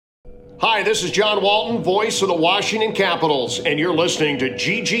Hi, this is John Walton, voice of the Washington Capitals, and you're listening to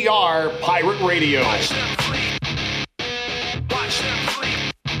GGR Pirate Radio. Watch them flee. Watch them flee.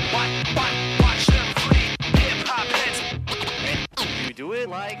 Watch them flee. Hip-hop heads. You do it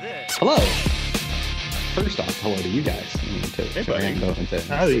like this. Hello. First off, hello to you guys.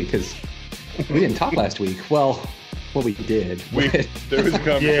 Because we didn't talk last week. Well, we did. There was a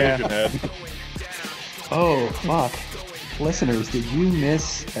conversation had. Oh, fuck. Listeners, did you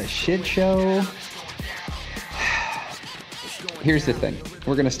miss a shit show? Here's the thing.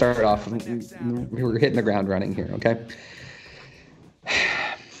 We're going to start off. We're hitting the ground running here, okay?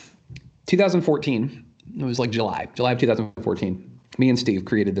 2014, it was like July of 2014. Me and Steve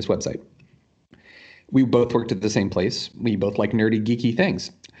created this website. We both worked at the same place. We both like nerdy, geeky things.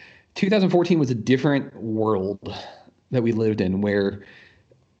 2014 was a different world that we lived in where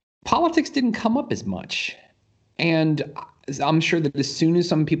politics didn't come up as much. And I'm sure that as soon as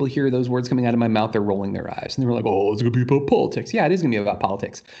some people hear those words coming out of my mouth, they're rolling their eyes. And they're like, oh, it's going to be about politics. Yeah, it is going to be about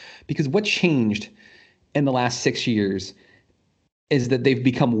politics. Because what changed in the last 6 years is that they've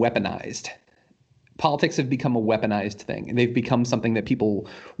become weaponized. Politics have become a weaponized thing. And they've become something that people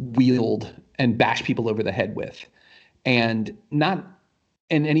wield and bash people over the head with. And not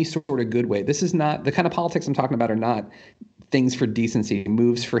in any sort of good way. This is not, the kind of politics I'm talking about are not things for decency,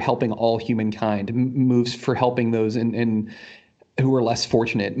 moves for helping all humankind, moves for helping those in who are less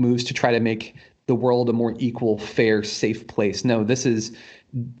fortunate, moves to try to make the world a more equal, fair, safe place. No, this is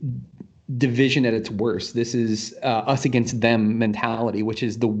division at its worst. This is us against them mentality, which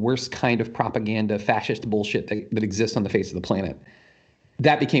is the worst kind of propaganda, fascist bullshit that exists on the face of the planet.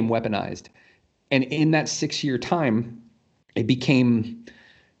 That became weaponized. And in that 6-year time, it became,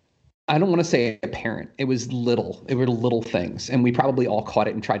 I don't want to say apparent. It was little. It were little things, and we probably all caught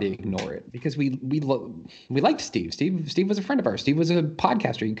it and tried to ignore it because we liked Steve. Steve was a friend of ours. Steve was a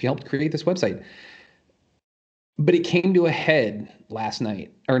podcaster. He helped create this website. But it came to a head last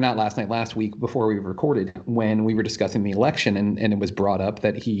week before we recorded, when we were discussing the election, and it was brought up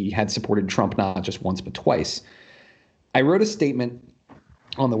that he had supported Trump not just once but twice. I wrote a statement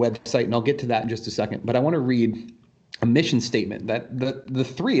on the website, and I'll get to that in just a second. But I want to read a mission statement that the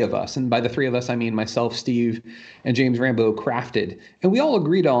three of us, and by the three of us, I mean myself, Steve, and James Rambo, crafted. And we all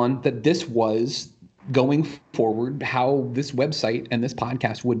agreed on that this was going forward how this website and this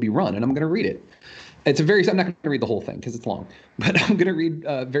podcast would be run. And I'm going to read it. I'm not going to read the whole thing because it's long, but I'm going to read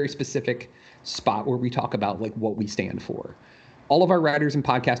a very specific spot where we talk about like what we stand for. All of our writers and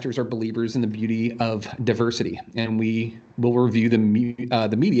podcasters are believers in the beauty of diversity, and we will review the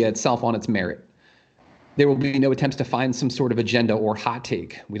media itself on its merit. There will be no attempts to find some sort of agenda or hot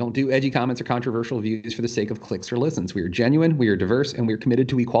take. We don't do edgy comments or controversial views for the sake of clicks or listens. We are genuine, we are diverse, and we are committed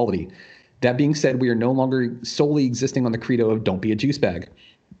to equality. That being said, we are no longer solely existing on the credo of don't be a juice bag.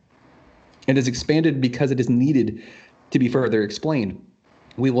 It is expanded because it is needed to be further explained.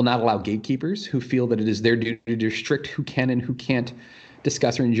 We will not allow gatekeepers who feel that it is their duty to restrict who can and who can't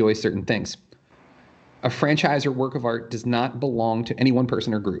discuss or enjoy certain things. A franchise or work of art does not belong to any one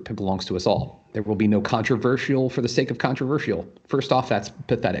person or group. It belongs to us all. There will be no controversial for the sake of controversial. First off, that's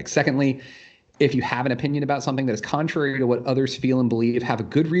pathetic. Secondly, if you have an opinion about something that is contrary to what others feel and believe, have a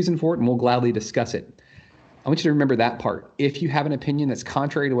good reason for it, and we'll gladly discuss it. I want you to remember that part. If you have an opinion that's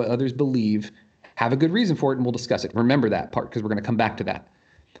contrary to what others believe, have a good reason for it, and we'll discuss it. Remember that part, because we're going to come back to that.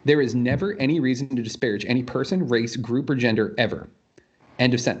 There is never any reason to disparage any person, race, group, or gender ever.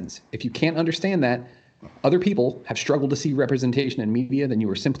 End of sentence. If you can't understand that, other people have struggled to see representation in media, then you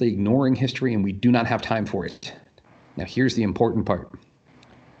are simply ignoring history, and we do not have time for it. Now, here's the important part.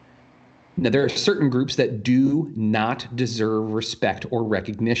 Now, there are certain groups that do not deserve respect or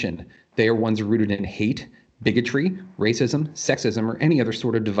recognition. They are ones rooted in hate, bigotry, racism, sexism, or any other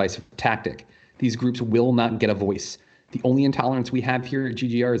sort of divisive tactic. These groups will not get a voice. The only intolerance we have here at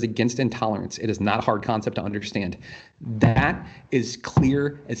GGR is against intolerance. It is not a hard concept to understand. That is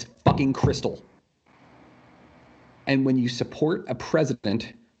clear as fucking crystal. And when you support a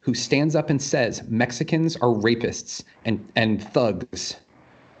president who stands up and says Mexicans are rapists and thugs,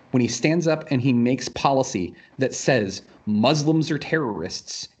 when he stands up and he makes policy that says Muslims are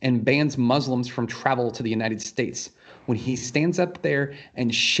terrorists and bans Muslims from travel to the United States, when he stands up there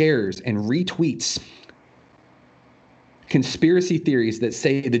and shares and retweets conspiracy theories that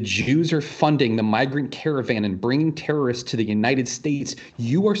say the Jews are funding the migrant caravan and bringing terrorists to the United States,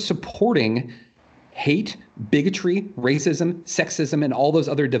 you are supporting hate, bigotry, racism, sexism, and all those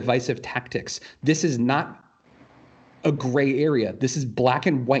other divisive tactics. This is not a gray area. This is black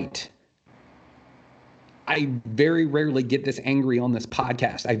and white. I very rarely get this angry on this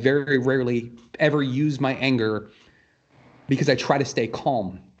podcast. I very rarely ever use my anger because I try to stay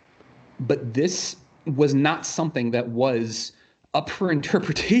calm. But this was not something that was up for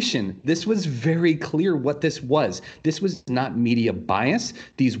interpretation. This was very clear what this was. This was not media bias.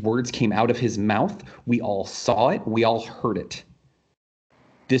 These words came out of his mouth. We all saw it. We all heard it.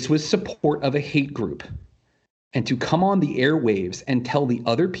 This was support of a hate group. And to come on the airwaves and tell the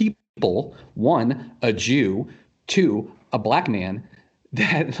other people, one, a Jew, two, a black man,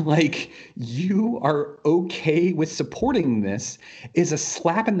 that like you are okay with supporting this is a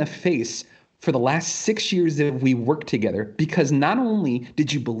slap in the face for the last 6 years that we worked together. Because not only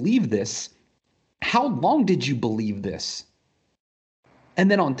did you believe this, how long did you believe this?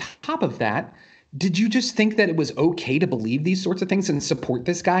 And then on top of that, did you just think that it was okay to believe these sorts of things and support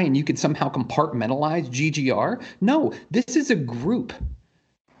this guy and you could somehow compartmentalize GGR? No, this is a group.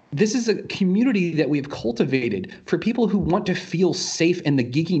 This is a community that we've cultivated for people who want to feel safe in the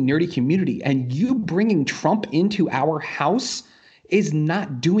geeky, nerdy community. And you bringing Trump into our house is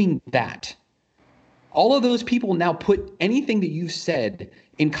not doing that. All of those people now put anything that you've said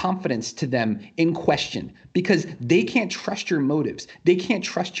in confidence to them in question because they can't trust your motives. They can't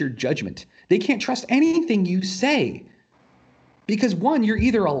trust your judgment. They can't trust anything you say because one, you're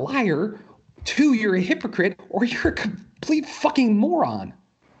either a liar, two, you're a hypocrite, or you're a complete fucking moron.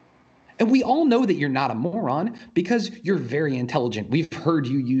 And we all know that you're not a moron because you're very intelligent. We've heard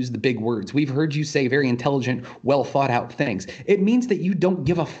you use the big words. We've heard you say very intelligent, well thought out things. It means that you don't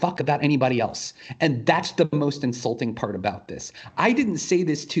give a fuck about anybody else. And that's the most insulting part about this. I didn't say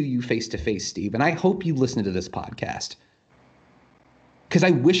this to you face to face, Steve, and I hope you listen to this podcast because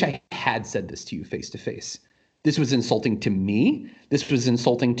I wish I had said this to you face to face. This was insulting to me. This was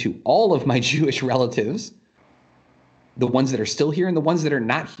insulting to all of my Jewish relatives, the ones that are still here and the ones that are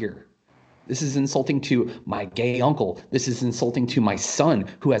not here. This is insulting to my gay uncle. This is insulting to my son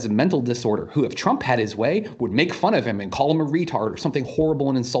who has a mental disorder, who if Trump had his way would make fun of him and call him a retard or something horrible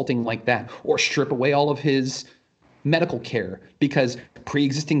and insulting like that, or strip away all of his medical care because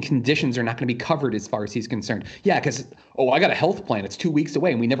pre-existing conditions are not going to be covered as far as he's concerned. Yeah, because, I got a health plan. It's 2 weeks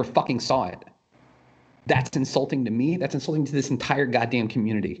away and we never fucking saw it. That's insulting to me. That's insulting to this entire goddamn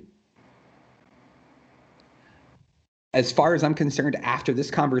community. As far as I'm concerned, after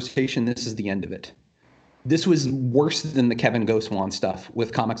this conversation, this is the end of it. This was worse than the Kevin Goswan stuff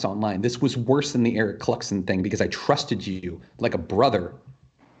with Comics Online. This was worse than the Eric Cluxon thing because I trusted you like a brother.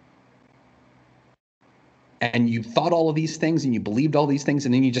 And you thought all of these things and you believed all these things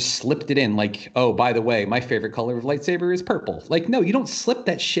and then you just slipped it in like, oh, by the way, my favorite color of lightsaber is purple. Like, no, you don't slip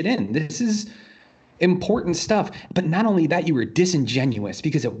that shit in. This is important stuff. But not only that, you were disingenuous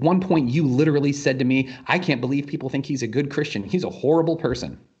because at one point you literally said to me, I can't believe people think he's a good Christian. He's a horrible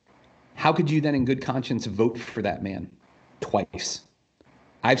person. How could you then in good conscience vote for that man? Twice.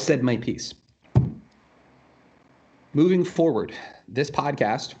 I've said my piece. Moving forward, this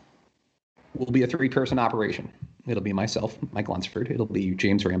podcast will be a 3-person operation. It'll be myself, Mike Lunsford. It'll be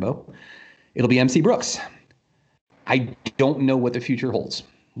James Rambo. It'll be MC Brooks. I don't know what the future holds.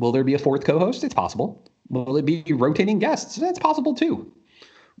 Will there be a 4th co-host? It's possible. Will it be rotating guests? That's possible too.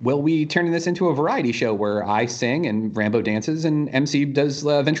 Will we turn this into a variety show where I sing and Rambo dances and MC does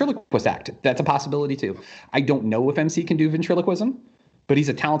ventriloquist act? That's a possibility too. I don't know if MC can do ventriloquism, but he's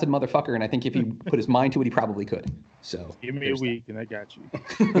a talented motherfucker, and I think if he put his mind to it, he probably could. So give me a week and I got you.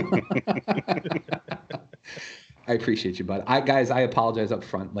 I appreciate you, bud. Guys, I apologize up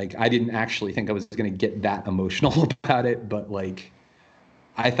front. Like, I didn't actually think I was going to get that emotional about it, but like,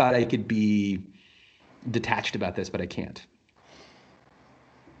 I thought I could be detached about this, but I can't.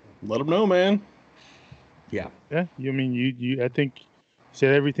 Let them know, man. Yeah. Yeah. You mean you I think you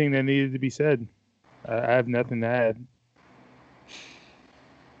said everything that needed to be said. I have nothing to add.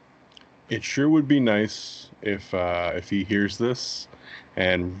 It sure would be nice if he hears this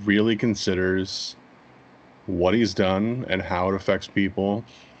and really considers what he's done and how it affects people.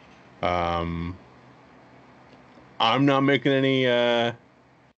 I'm not making any.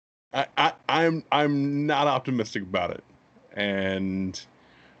 I'm not optimistic about it, and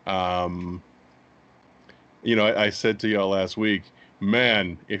I said to y'all last week,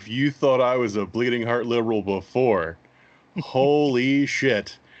 man, if you thought I was a bleeding heart liberal before, holy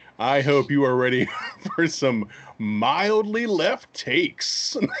shit. I hope you are ready for some mildly left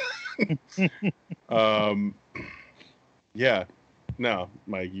takes. Yeah, no,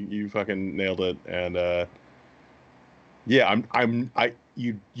 Mike, you fucking nailed it. And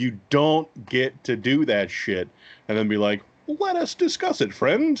you don't get to do that shit and then be like, let us discuss it,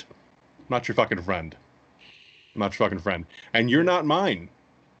 friend. I'm not your fucking friend. I'm not your fucking friend. And you're not mine.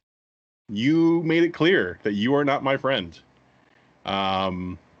 You made it clear that you are not my friend.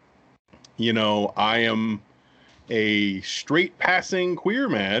 I am a straight passing queer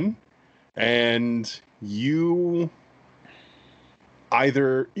man And you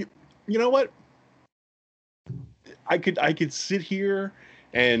either, you know what? I could sit here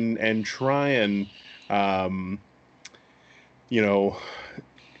and try and, you know,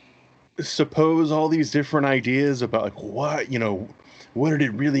 suppose all these different ideas about like what did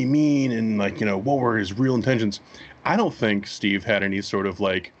it really mean, and like, what were his real intentions. I don't think Steve had any sort of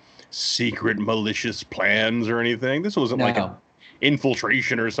like secret malicious plans or anything. This wasn't like an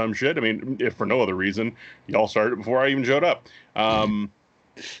infiltration or some shit. I mean, if for no other reason, y'all started before I even showed up.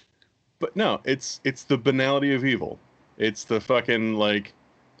 But no, it's the banality of evil. It's the fucking like,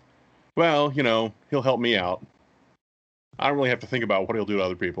 well, he'll help me out. I don't really have to think about what he'll do to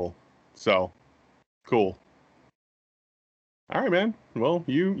other people. So, cool. All right, man. Well,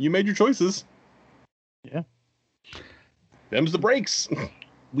 you made your choices. Yeah. Them's the breaks.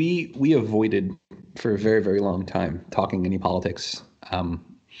 We avoided for a very, very long time talking any politics.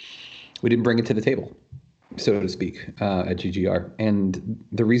 We didn't bring it to the table, so to speak, at GGR. And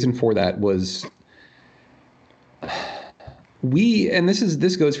the reason for that was and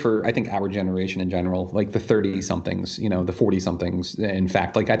this goes for, I think, our generation in general, like the 30-somethings, the 40-somethings. In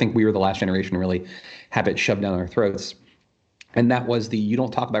fact, like I think we were the last generation to really have it shoved down our throats. And that was you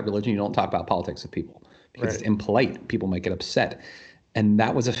don't talk about religion, you don't talk about politics with people because it's impolite. People might get upset. And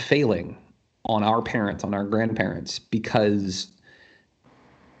that was a failing on our parents, on our grandparents, because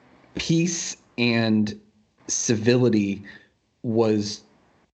peace and civility was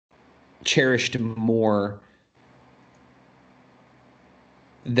cherished more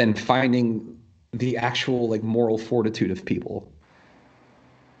than finding the actual like moral fortitude of people.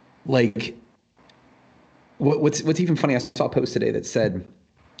 Like what's even funny, I saw a post today that said,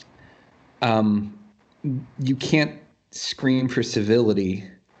 you can't scream for civility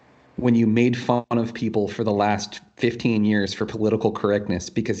when you made fun of people for the last 15 years for political correctness,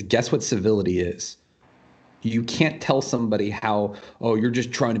 because guess what civility is? You can't tell somebody how, you're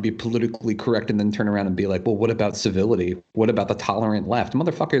just trying to be politically correct and then turn around and be like, well, what about civility? What about the tolerant left?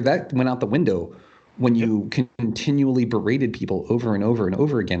 Motherfucker, that went out the window when you continually berated people over and over and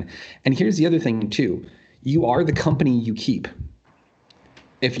over again. And here's the other thing too. You are the company you keep.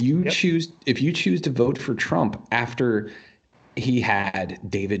 If you choose to vote for Trump after he had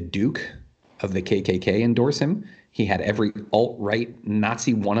David Duke of the KKK endorse him, he had every alt-right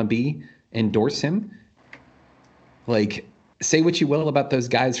Nazi wannabe endorse him. Like, say what you will about those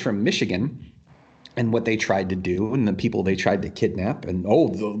guys from Michigan and what they tried to do and the people they tried to kidnap. And,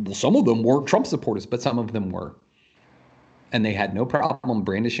 some of them weren't Trump supporters, but some of them were. And they had no problem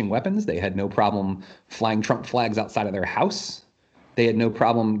brandishing weapons. They had no problem flying Trump flags outside of their house. They had no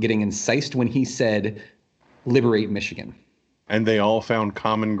problem getting incised when he said, liberate Michigan. And they all found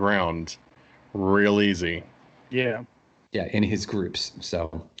common ground real easy. Yeah. Yeah, in his groups.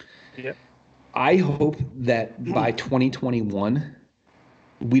 So yeah. I hope that by 2021,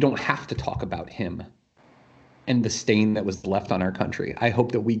 we don't have to talk about him and the stain that was left on our country. I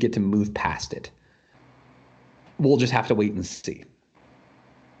hope that we get to move past it. We'll just have to wait and see.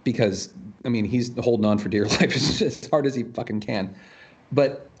 Because, I mean, he's holding on for dear life as hard as he fucking can.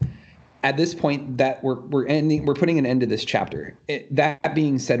 But at this point, that we're putting an end to this chapter. That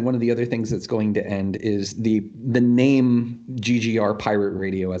being said, one of the other things that's going to end is the name GGR Pirate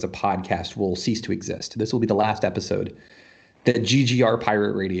Radio as a podcast will cease to exist. This will be the last episode that GGR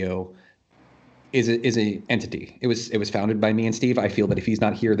Pirate Radio is a entity. It was founded by me and Steve. I feel that if he's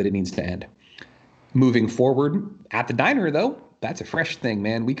not here, that it needs to end. Moving forward, At the Diner, though, that's a fresh thing,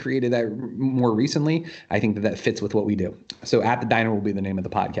 man. We created that more recently. I think that fits with what we do. So At the Diner will be the name of the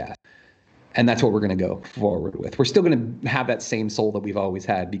podcast. And that's what we're going to go forward with. We're still going to have that same soul that we've always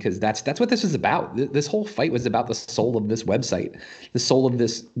had, because that's what this is about. This whole fight was about the soul of this website, the soul of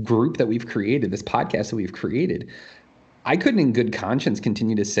this group that we've created, this podcast that we've created. I couldn't in good conscience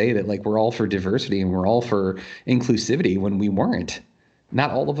continue to say that like we're all for diversity and we're all for inclusivity when we weren't.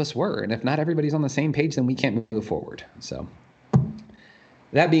 Not all of us were. And if not everybody's on the same page, then we can't move forward. So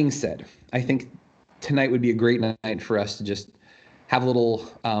that being said, I think tonight would be a great night for us to just have a little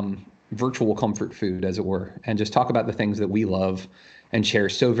virtual comfort food, as it were, and just talk about the things that we love and share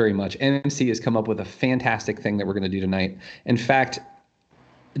so very much. MC has come up with a fantastic thing that we're going to do tonight. In fact,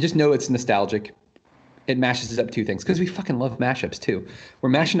 just know it's nostalgic. It mashes up two things, because we fucking love mashups too. We're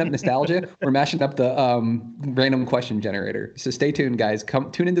mashing up nostalgia. We're mashing up the random question generator. So stay tuned, guys.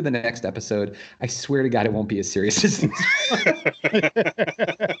 Tune into the next episode. I swear to God, it won't be as serious as this.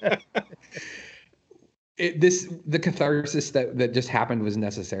 the catharsis that just happened was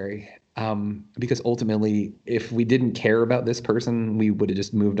necessary, because ultimately, if we didn't care about this person, we would have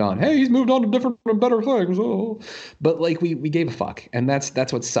just moved on. Hey, he's moved on to different and better things. Oh. But like we gave a fuck, and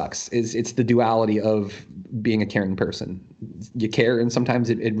that's what sucks. Is it's the duality of being a caring person. You care, and sometimes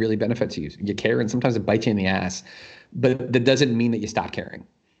it really benefits you. You care, and sometimes it bites you in the ass. But that doesn't mean that you stop caring.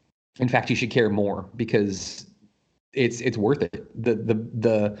 In fact, you should care more, because it's worth it.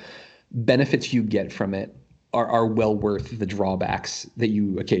 The benefits you get from it are well worth the drawbacks that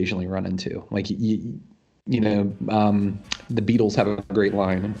you occasionally run into. Like the Beatles have a great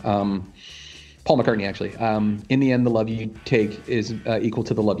line. Paul McCartney, actually. In the end, the love you take is equal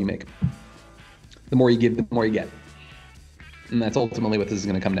to the love you make. The more you give, the more you get. And that's ultimately what this is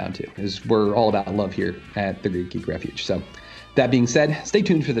going to come down to, is we're all about love here at the Great Geek Refuge. So that being said, stay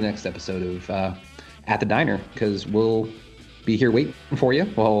tuned for the next episode of At the Diner, because we'll be here waiting for you.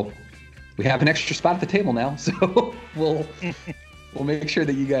 Well, we have an extra spot at the table now, so we'll make sure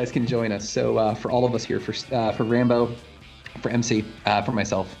that you guys can join us. So for all of us here, for Rambo, for MC, for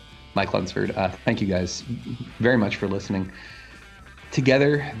myself, Mike Lunsford, thank you guys very much for listening.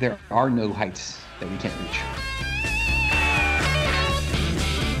 Together, there are no heights that we can't reach.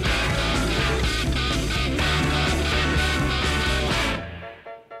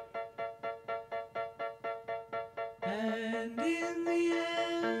 And in the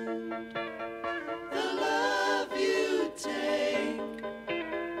end, the love you take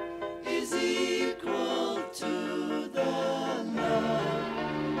is equal to the love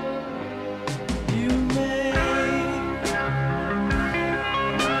you make.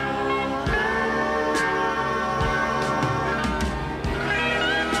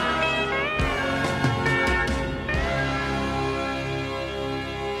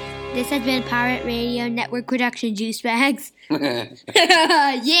 This has been a Pirate Radio Network production, Juice Bags.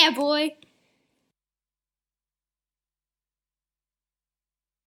 Yeah, boy.